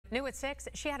New at 6,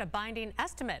 she had a binding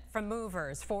estimate from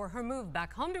movers for her move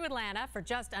back home to Atlanta for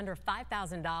just under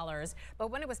 $5,000. But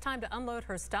when it was time to unload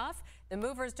her stuff, the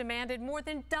movers demanded more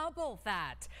than double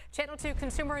that. Channel 2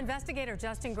 consumer investigator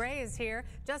Justin Gray is here.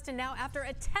 Justin, now after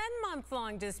a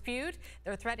 10-month-long dispute,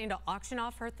 they're threatening to auction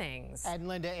off her things. And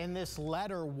Linda, in this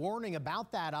letter warning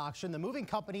about that auction, the moving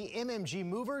company MMG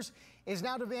Movers is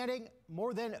now demanding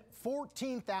more than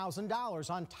 $14,000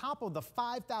 on top of the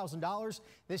 $5,000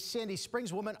 this Sandy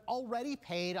Springs woman already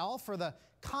paid, all for the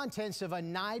contents of a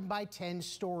 9x10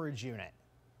 storage unit.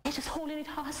 They're just holding it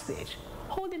hostage,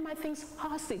 holding my things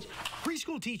hostage.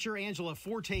 Preschool teacher Angela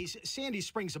Forte's Sandy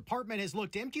Springs apartment has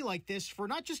looked empty like this for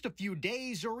not just a few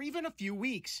days or even a few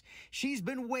weeks. She's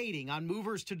been waiting on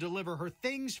movers to deliver her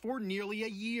things for nearly a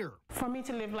year. For me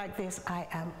to live like this, I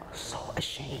am so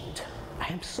ashamed. I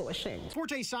am so ashamed.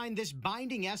 Forte signed this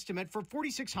binding estimate for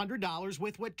 $4,600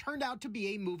 with what turned out to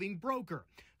be a moving broker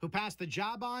who passed the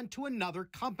job on to another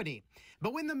company.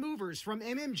 But when the movers from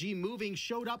MMG Moving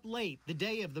showed up late, the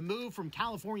day of the move from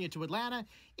California to Atlanta,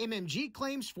 MMG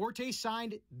claims Forte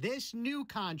signed this new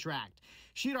contract.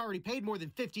 She'd already paid more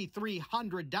than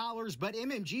 $5,300, but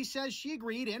MMG says she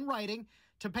agreed in writing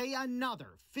to pay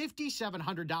another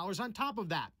 $5,700 on top of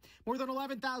that. More than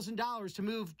 $11,000 to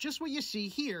move just what you see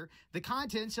here, the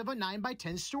contents of a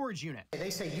 9x10 storage unit. They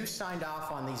say you signed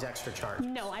off on these extra charges.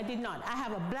 No, I did not. I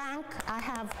have a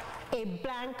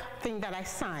blank thing that I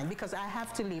signed because I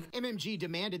have to leave. MMG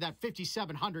demanded that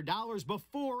 $5,700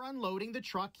 before unloading the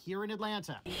truck here in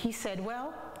Atlanta. He said,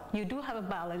 well, you do have a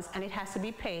balance and it has to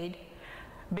be paid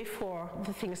before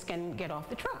the things can get off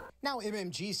the truck. Now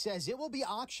MMG says it will be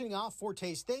auctioning off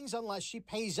Forte's things unless she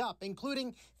pays up,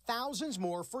 including thousands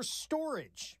more for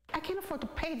storage. I can't afford to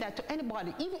pay that to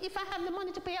anybody. Even if I have the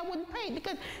money to pay, I wouldn't pay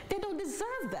because they don't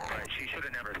deserve that. Right. She should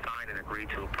have never signed and agreed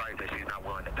to a price that she's not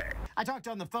willing to pay. I talked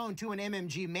on the phone to an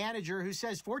MMG manager who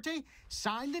says Forte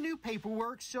signed the new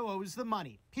paperwork, so owes the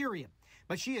money, period.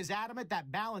 But she is adamant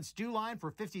that balance due line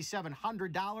for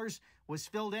 $5,700 was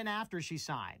filled in after she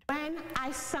signed. When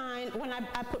I signed, when I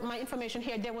put my information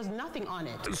here, there was nothing on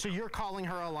it. So you're calling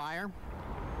her a liar?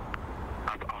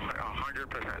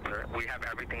 100%, sir. We have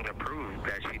everything to prove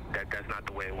that that's not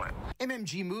the way it went.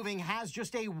 MMG Moving has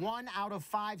just a 1 out of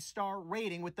 5-star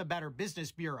rating with the Better Business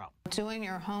Bureau. Doing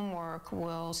your homework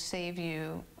will save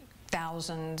you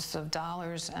thousands of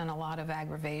dollars and a lot of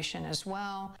aggravation as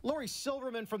well. Lori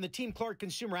Silverman from the Team Clark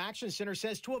Consumer Action Center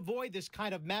says to avoid this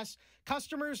kind of mess,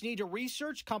 customers need to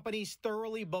research companies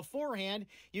thoroughly beforehand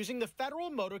using the Federal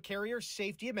Motor Carrier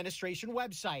Safety Administration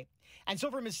website. And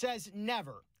Silverman says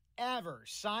never, ever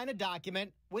sign a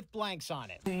document with blanks on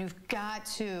it. You've got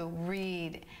to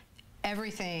read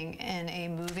everything in a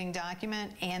moving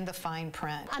document and the fine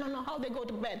print. I don't know how they go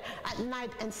to bed at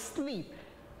night and sleep.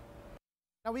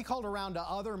 Now, we called around to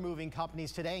other moving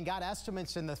companies today and got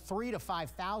estimates in the $3,000 to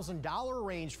 $5,000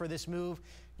 range for this move,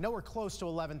 nowhere close to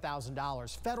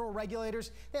 $11,000. Federal regulators,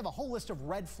 they have a whole list of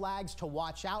red flags to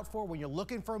watch out for when you're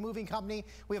looking for a moving company.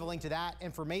 We have a link to that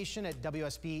information at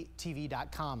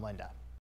WSB-TV.com, Linda.